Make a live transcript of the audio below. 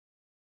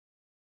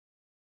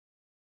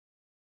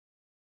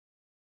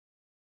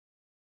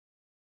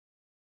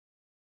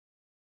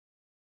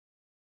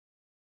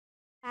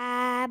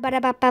ba da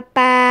ba ba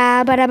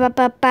ba ba da ba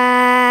ba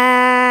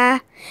ba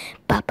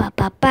ba ba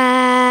ba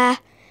ba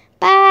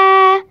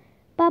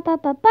ba ba ba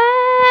ba ba ba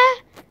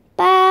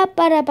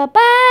ba da ba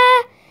ba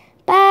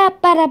ba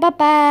da ba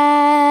ba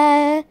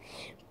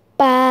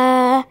ba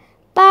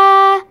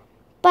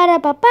ba da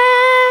ba ba ba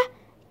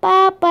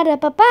da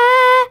ba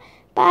ba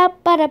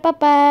ba da ba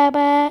ba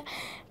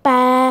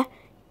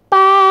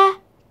ba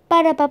ba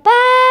da ba ba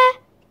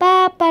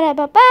ba da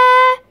ba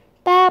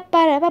ba ba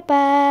da ba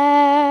ba.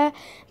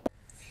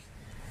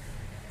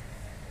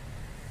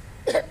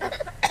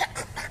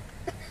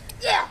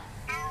 Yeah.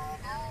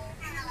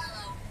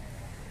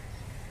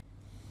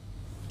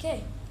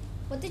 Okay,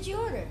 what did you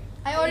order?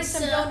 I ordered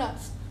some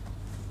donuts.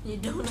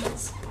 Need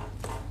donuts.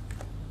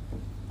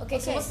 Okay,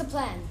 so what's the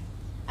plan?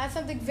 I have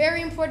something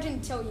very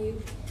important to tell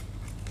you.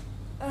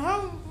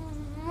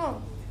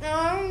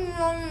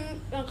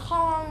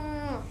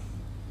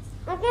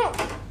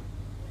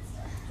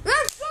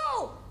 Let's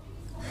go!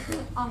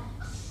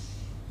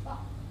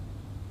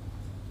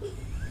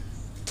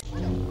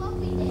 What a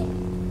lovely day.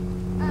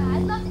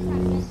 I'd love to try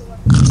to get to work.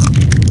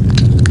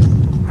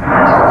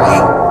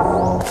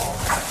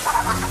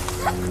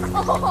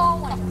 Oh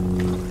my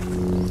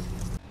God.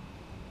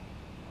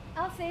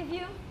 I'll save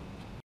you.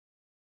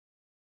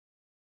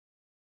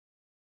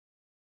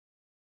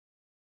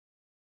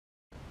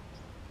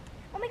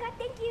 Oh my God,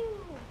 thank you.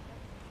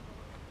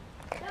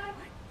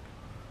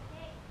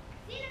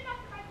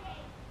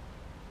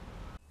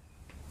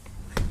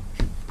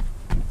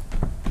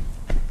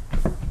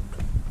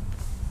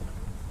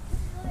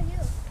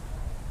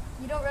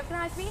 You don't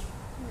recognize me? No.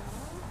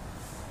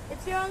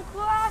 It's your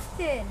Uncle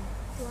Austin.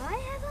 Do I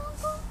have an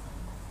uncle?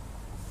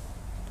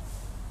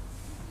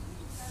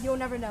 You'll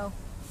never know.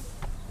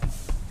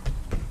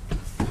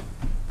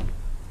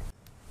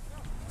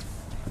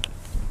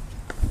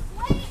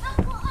 Wait,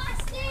 Uncle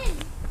Austin!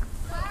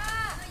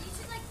 You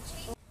should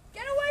change.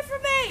 Get away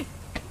from me!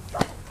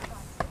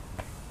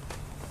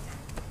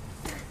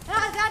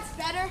 Ah, that's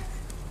better.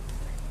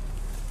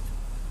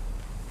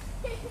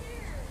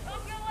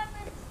 Drop your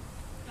weapons.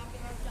 Drop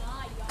your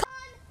die.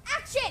 On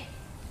action!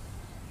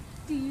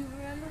 Do you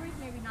remember me?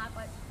 Maybe not,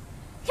 but...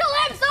 Kill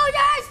him,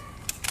 soldiers!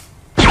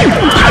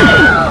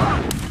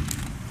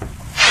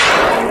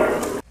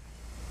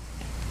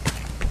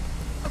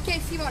 Okay,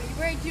 Simon, you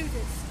ready to do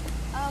this?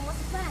 What's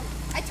the plan?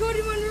 I told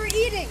you when we were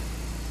eating.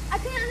 I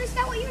couldn't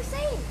understand what you were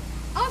saying.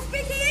 I'm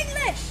speaking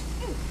English.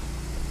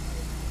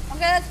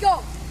 Okay, let's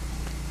go.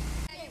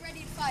 Are you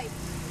ready to fight?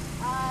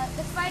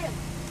 Let's fight him.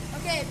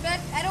 Okay, but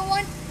I don't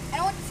want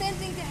the same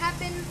thing to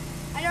happen.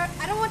 I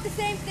don't want the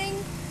same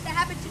thing that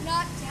happened to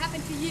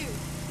happen to you.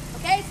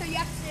 Okay, so you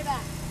have to stay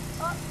back.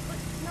 But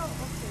no,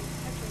 okay.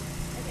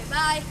 Okay,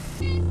 bye.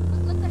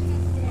 Let the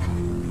hands down.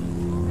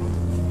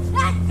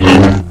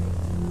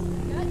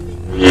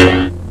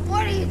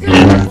 What are you doing?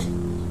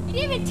 You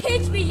didn't even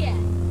teach me yet.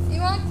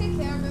 You want to take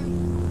care of him?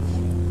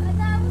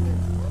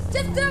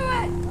 Just do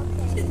it.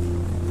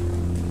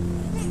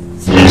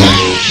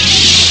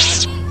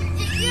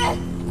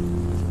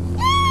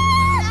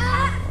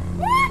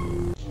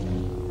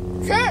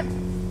 Tim,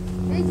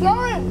 where are you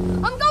going?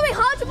 I'm going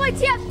home to play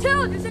TF2.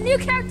 There's a new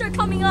character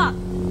coming up.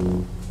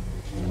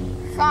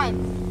 Fine,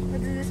 I'll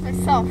do this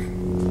myself.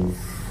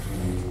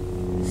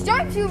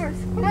 Stormtroopers,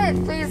 come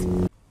in, please.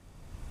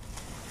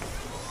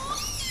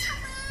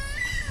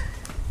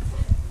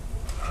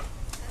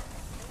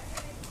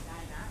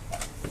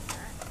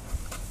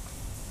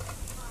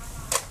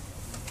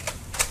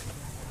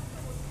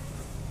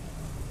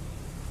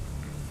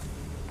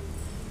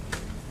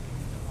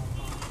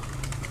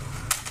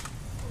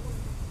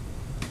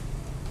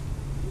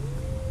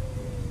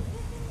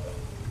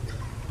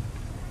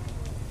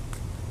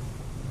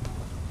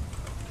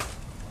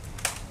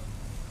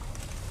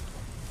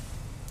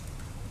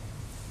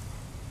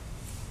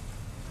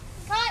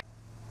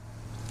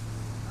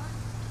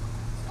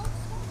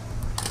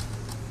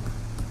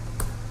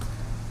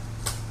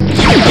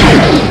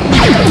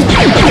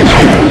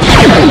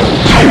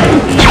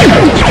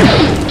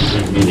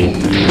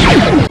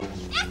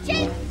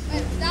 Action!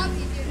 Wait, that would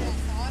be easier than I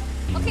thought.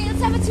 Okay,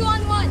 let's have a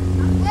 2-on-1.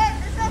 Wait,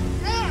 there's nothing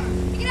there.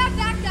 You can have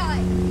that guy.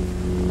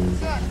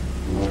 Sure.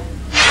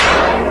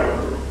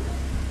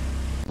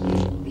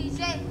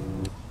 PJ,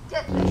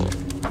 get this.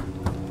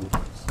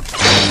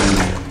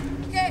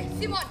 Okay,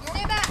 Simon,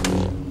 stay back.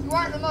 You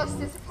are the most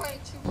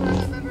disappointing trooper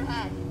I've ever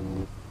had.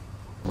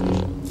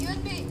 You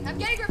and me, I'm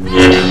getting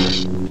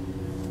revenge.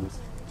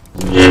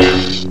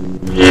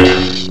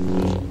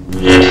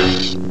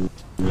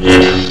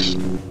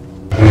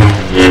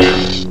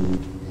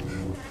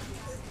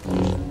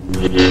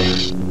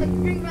 Let's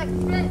bring back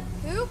Fred.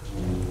 Who?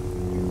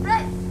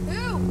 Fred.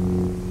 Who?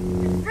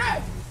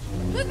 Fred.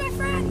 Who's my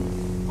friend?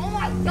 Oh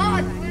my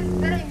God,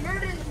 that I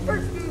murdered in the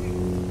first movie.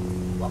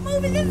 What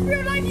movie is this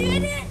real life, you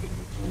idiot?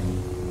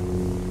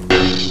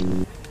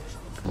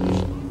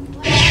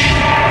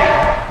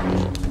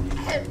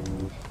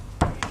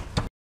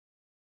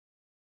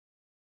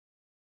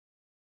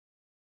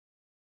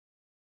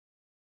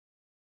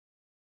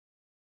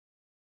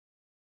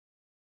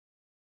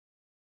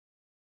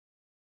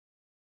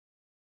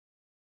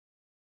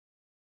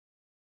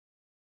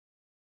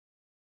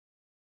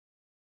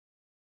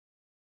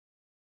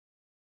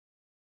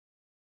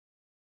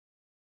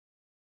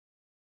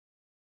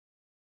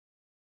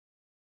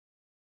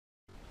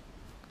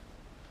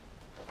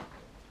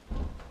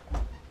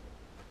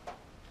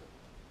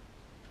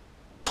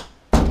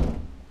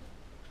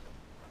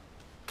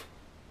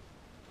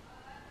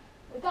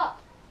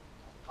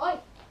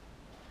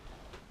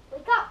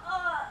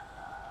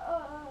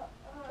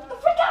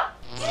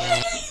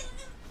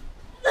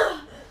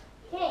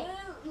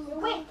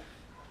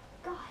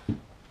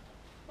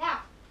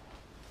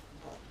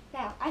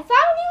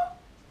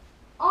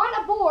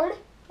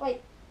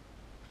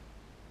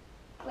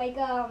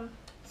 like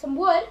some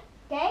wood.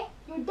 Okay,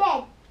 you're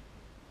dead.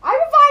 I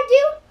revived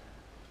you.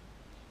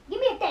 Give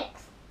me a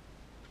thanks.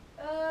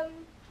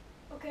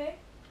 Okay,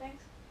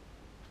 thanks.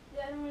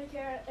 Yeah, I don't really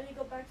care. I need to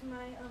go back to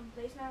my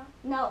place now.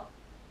 No,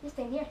 you're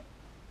staying here.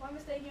 Why am I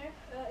staying here?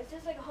 Is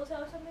this like a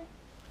hotel or something?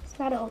 It's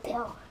not a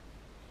hotel.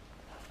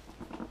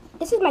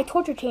 This is my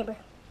torture chamber.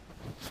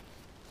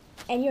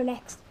 And you're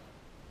next.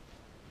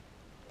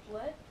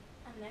 What?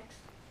 I'm next.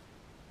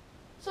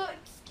 So,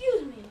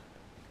 excuse me.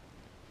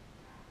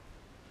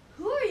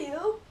 Who are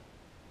you?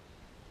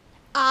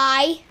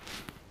 I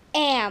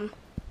am.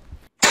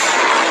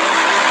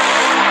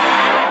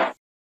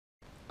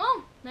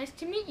 Oh, nice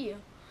to meet you.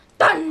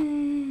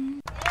 Done!